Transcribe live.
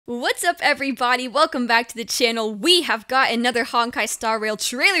What's up, everybody? Welcome back to the channel. We have got another Honkai Star Rail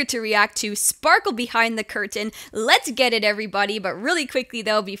trailer to react to, Sparkle Behind the Curtain. Let's get it, everybody. But really quickly,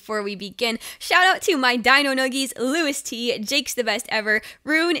 though, before we begin, shout out to my Dino Nuggies, Lewis T, Jake's the Best Ever,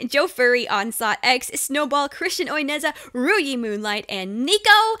 Rune, Joe Furry, Onslaught X, Snowball, Christian Oineza, Ruyi Moonlight, and Nico.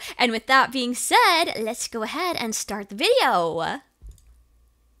 And with that being said, let's go ahead and start the video.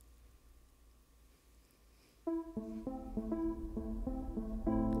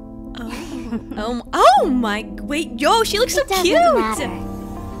 Oh my, wait, yo, she looks so cute! It doesn't matter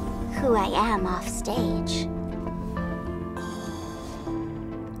who I am off stage.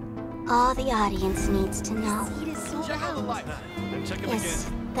 All the audience needs to know is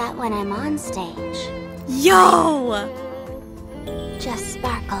that when I'm on stage, Yo! just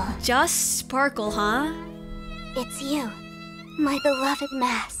sparkle. Just sparkle, huh? It's you, my beloved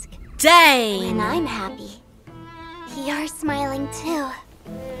mask. Dang! When I'm happy, you're smiling too.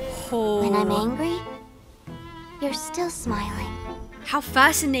 Oh. When I'm angry, you're still smiling. How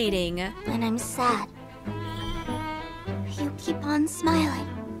fascinating. When I'm sad, you keep on smiling.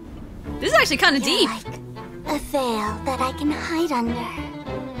 This is actually kind of You're deep. like a veil that I can hide under.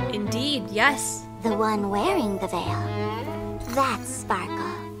 Indeed, yes. The one wearing the veil, that's Sparkle.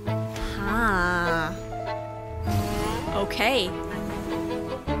 Huh. Okay.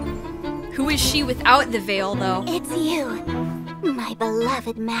 Who is she without the veil, though? It's you, my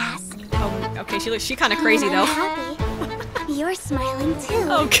beloved mask. Oh, okay, she kind of crazy, when though. I'm happy, you're smiling too.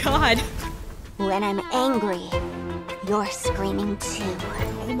 Oh, God. When I'm angry, you're screaming too.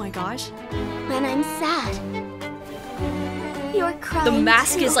 Oh, my gosh. When I'm sad, you're crying The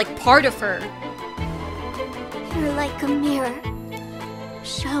mask too. is, like, part of her. You're like a mirror,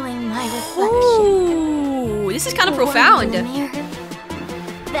 showing my reflection. Ooh, this is kind of The profound. one in the mirror,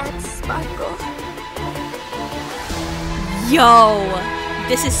 that's Sparkle. Yo,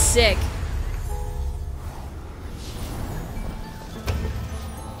 this is sick.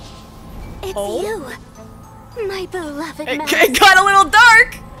 It's Oh. you, my beloved mask. It got a little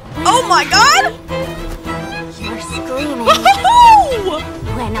dark. Oh my God! You're screaming. Woohoo!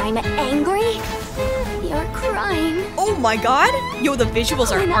 When I'm angry, you're crying. Oh my God! Yo, the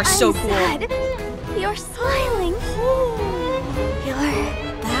visuals When are so I'm cool. sad, you're smiling. You're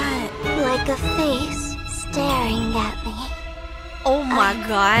That. like a face staring at me. Oh my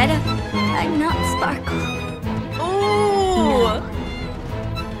God. I'm not Sparkle. Ooh. No.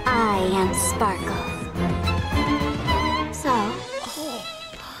 I am Sparkle. So,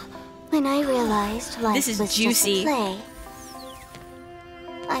 when I realized life This is was juicy. just a play,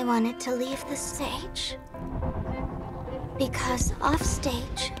 I wanted to leave the stage. Because off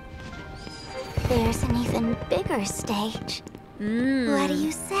stage, there's an even bigger stage. What do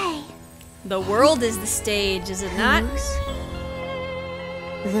you say? The world is the stage, is it not? Who's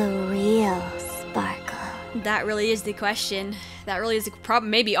the real Sparkle? That really is the question. That really is the problem.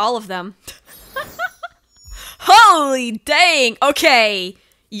 Maybe all of them. Holy dang! Okay.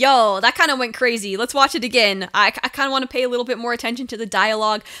 Yo, that kind of went crazy. Let's watch it again. I kind of want to pay a little bit more attention to the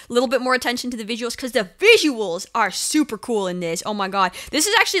dialogue, a little bit more attention to the visuals, because the visuals are super cool in this. Oh my God. This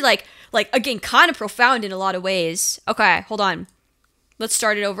is actually like again, kind of profound in a lot of ways. Okay, hold on. Let's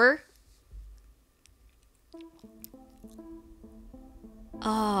start it over.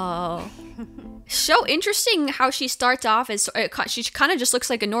 Oh. So interesting how she starts off as she kind of just looks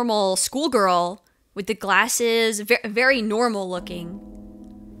like a normal schoolgirl with the glasses, very normal looking.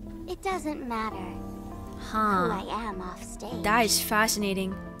 It doesn't matter who I am off stage. That is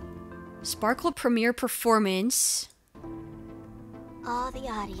fascinating. Sparkle premiere performance. All the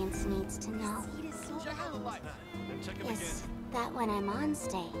audience needs to know is that when I'm on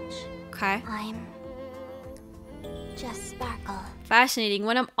stage, Okay. I'm just Sparkle. Fascinating.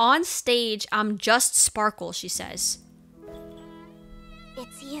 When I'm on stage, I'm just Sparkle, she says.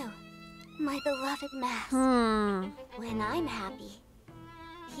 It's you, my beloved mask. When I'm happy,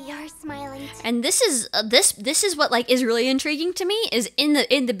 you're smiling too. And this is this is what like is really intriguing to me is in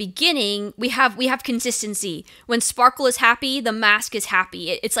the beginning we have consistency. When Sparkle is happy, the mask is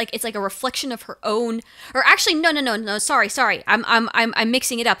happy. It's like a reflection of her own. Or actually, no. Sorry. I'm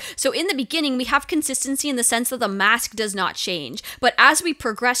mixing it up. So in the beginning, we have consistency in the sense that the mask does not change. But as we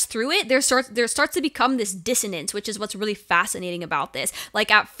progress through it, there starts to become this dissonance, which is what's really fascinating about this.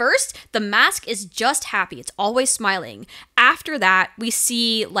 Like at first, the mask is just happy. It's always smiling. After that, we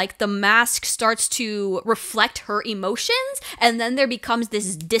see like the mask starts to reflect her emotions, and then there becomes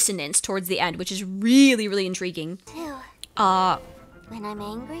this dissonance towards the end, which is really, really intriguing. Too. When I'm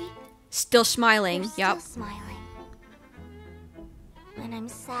angry, Still smiling. you're Yep. still smiling. When I'm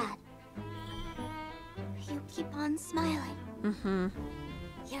sad, you keep on smiling.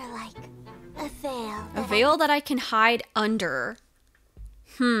 You're like a veil. A veil that I can hide under.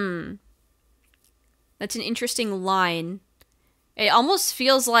 That's an interesting line. It almost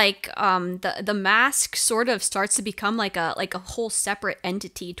feels like the mask sort of starts to become like a whole separate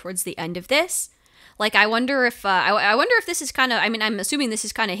entity towards the end of this. Like I wonder if this is kind of, I mean, I'm assuming this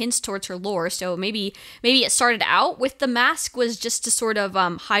is kind of hints towards her lore. So maybe it started out with the mask was just to sort of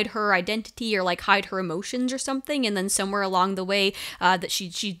hide her identity or like hide her emotions or something, and then somewhere along the way that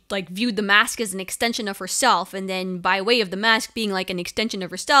she like viewed the mask as an extension of herself, and then by way of the mask being like an extension of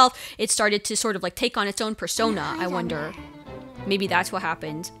herself, it started to sort of like take on its own persona. I wonder. Maybe that's what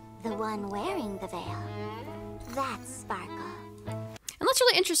happened. The one wearing the veil. That's Sparkle. And that's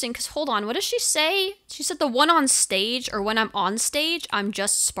really interesting, because hold on, what does she say? She said the one on stage, or when I'm on stage, I'm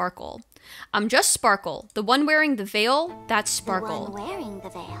just Sparkle. I'm just Sparkle. The one wearing the veil, that's Sparkle. The one wearing the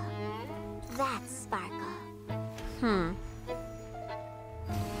veil. That's Sparkle.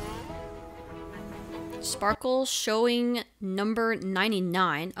 Sparkle showing number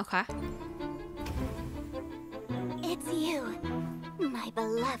 99. Okay. It's you, my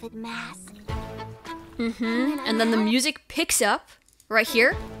beloved mask. And then the music picks up right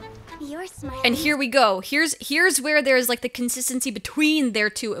here. You're smiling. And here we go. Here's where there's like the consistency between their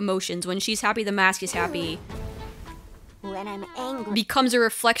two emotions. When she's happy, the mask is happy. When I'm angry, Becomes a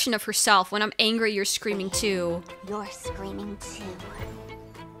reflection of herself. When I'm angry, you're screaming too. you're screaming too.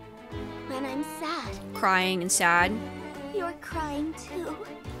 When I'm sad, Crying and sad. you're crying too.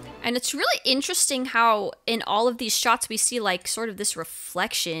 And it's really interesting how in all of these shots we see like sort of this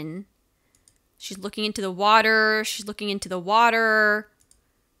reflection. She's looking into the water. She's looking into the water.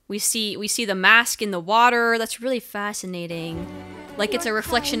 We see the mask in the water. That's really fascinating. Like it's a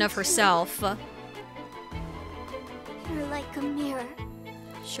reflection of herself. You're like a mirror.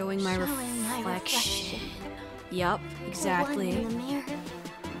 Showing my reflection. Yup, exactly. The one in the mirror.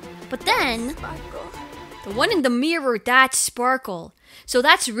 But then, Sparkle. the one in the mirror, that's Sparkle. So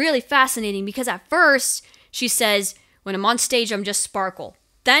that's really fascinating, because at first she says, when I'm on stage, I'm just Sparkle.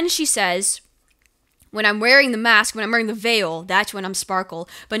 Then she says, when I'm wearing the mask, when I'm wearing the veil, that's when I'm Sparkle.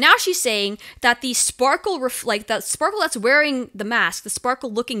 But now she's saying that the Sparkle, like the Sparkle that's wearing the mask, the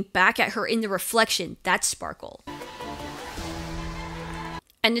Sparkle looking back at her in the reflection, that's Sparkle.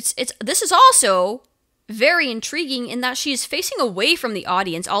 And this is also very intriguing in that she is facing away from the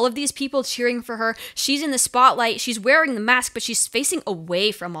audience. All of these people cheering for her. She's in the spotlight. She's wearing the mask, but she's facing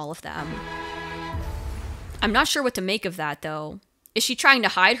away from all of them. I'm not sure what to make of that, though. Is she trying to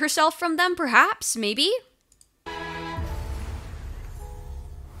hide herself from them, perhaps? Maybe?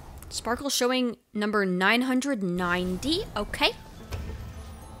 Sparkle showing number 990. Okay.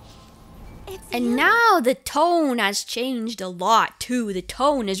 And now the tone has changed a lot, too. The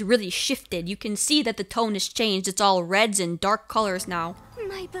tone has really shifted. You can see that the tone has changed. It's all reds and dark colors now.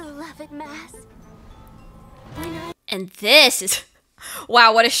 My beloved mask. And this is...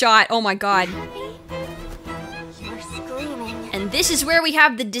 Wow, what a shot. Oh my god. You're screaming. And this is where we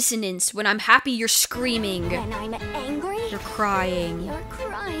have the dissonance. When I'm happy, you're screaming. When I'm angry, You're crying. you're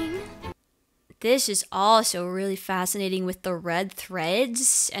crying. This is also really fascinating with the red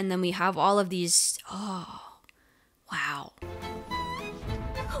threads. And then we have all of these... Oh, wow.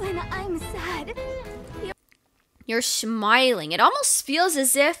 When I'm sad, You're smiling. It almost feels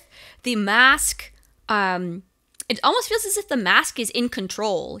as if the mask... It almost feels as if the mask is in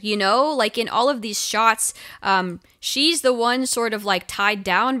control, you know? Like in all of these shots, she's the one sort of like tied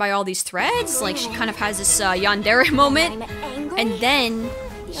down by all these threads. Like she kind of has this yandere moment. I'm angry. And then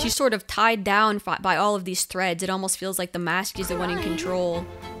she's sort of tied down by all of these threads. It almost feels like the mask is the one in control.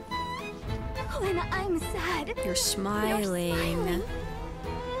 When I'm sad, You're smiling.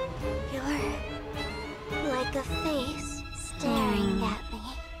 You're like a face staring at me.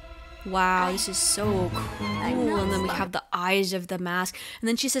 Wow, this is so cool. And then we have the eyes of the mask. And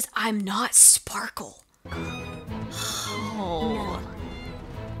then she says, I'm not Sparkle. Oh,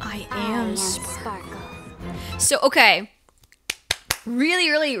 I am Sparkle. So, okay.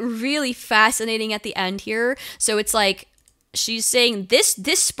 Really, really, really fascinating at the end here. So it's like, she's saying this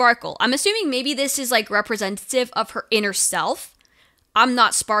Sparkle. I'm assuming maybe this is like representative of her inner self. I'm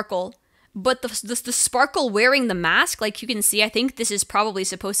not Sparkle. But the Sparkle wearing the mask, like you can see, I think this is probably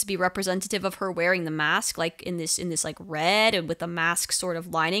supposed to be representative of her wearing the mask, like in this like red and with the mask sort of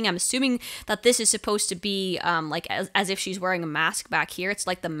lining. I'm assuming that this is supposed to be like as if she's wearing a mask back here. It's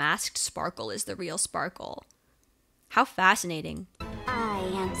like the masked Sparkle is the real Sparkle. How fascinating. I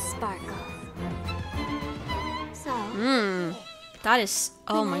am Sparkle. So, That is,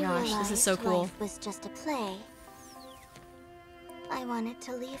 oh when my I gosh, this is so realized cool. life was just a play, I wanted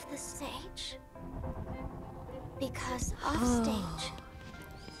to leave the stage. Because off stage,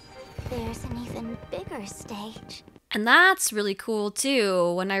 There's an even bigger stage. And that's really cool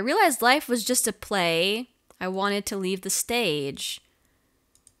too. When I realized life was just a play, I wanted to leave the stage.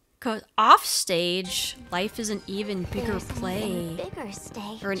 Because off stage, life is an even bigger play. An even bigger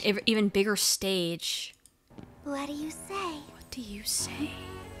stage. Or an even bigger stage. What do you say? What do you say?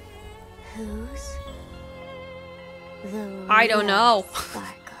 Who's the I don't know.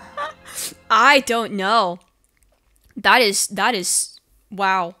 Sparkle? I don't know. That is,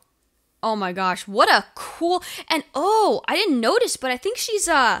 wow. Oh my gosh, what a cool, and oh, I didn't notice, but I think she's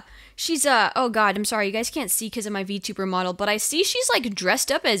oh god, I'm sorry, you guys can't see because of my VTuber model, but I see she's like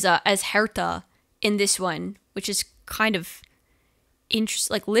dressed up as Herta in this one, which is kind of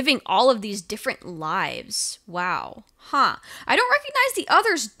interesting, like living all of these different lives. Wow. Huh. I don't recognize the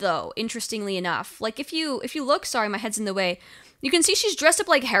others though, interestingly enough. Like if you look, sorry, my head's in the way, you can see she's dressed up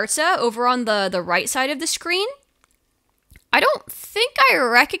like Herta over on the right side of the screen. I don't think I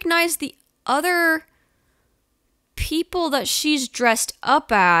recognize the other people that she's dressed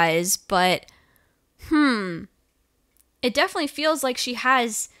up as, but it definitely feels like she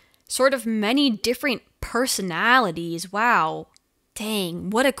has sort of many different personalities. Wow. Dang,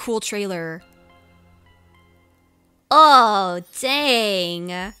 what a cool trailer. Oh,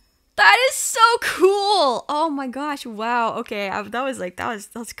 dang. That is so cool. Oh my gosh. Wow. Okay.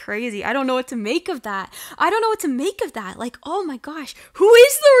 That's crazy. I don't know what to make of that. Like, oh my gosh. Who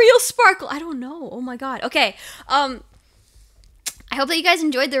is the real Sparkle? I don't know. Oh my god. Okay. I hope that you guys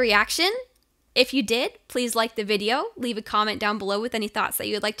enjoyed the reaction. If you did, please like the video, leave a comment down below with any thoughts that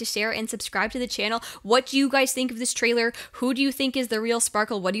you would like to share, and subscribe to the channel. What do you guys think of this trailer? Who do you think is the real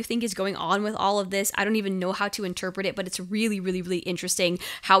Sparkle? What do you think is going on with all of this? I don't even know how to interpret it, but it's really, really, really interesting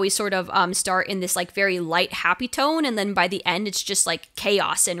how we sort of start in this like very light, happy tone, and then by the end, it's just like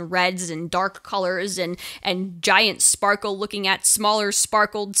chaos and reds and dark colors and giant Sparkle looking at smaller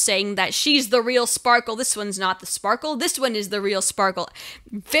Sparkle saying that she's the real Sparkle. This one's not the Sparkle. This one is the real Sparkle.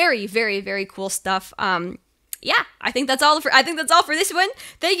 Very, very, very cool stuff. Yeah, I think that's all for this one.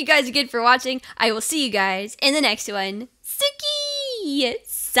 Thank you guys again for watching. I will see you guys in the next one. Suki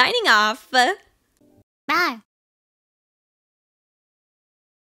signing off. Bye.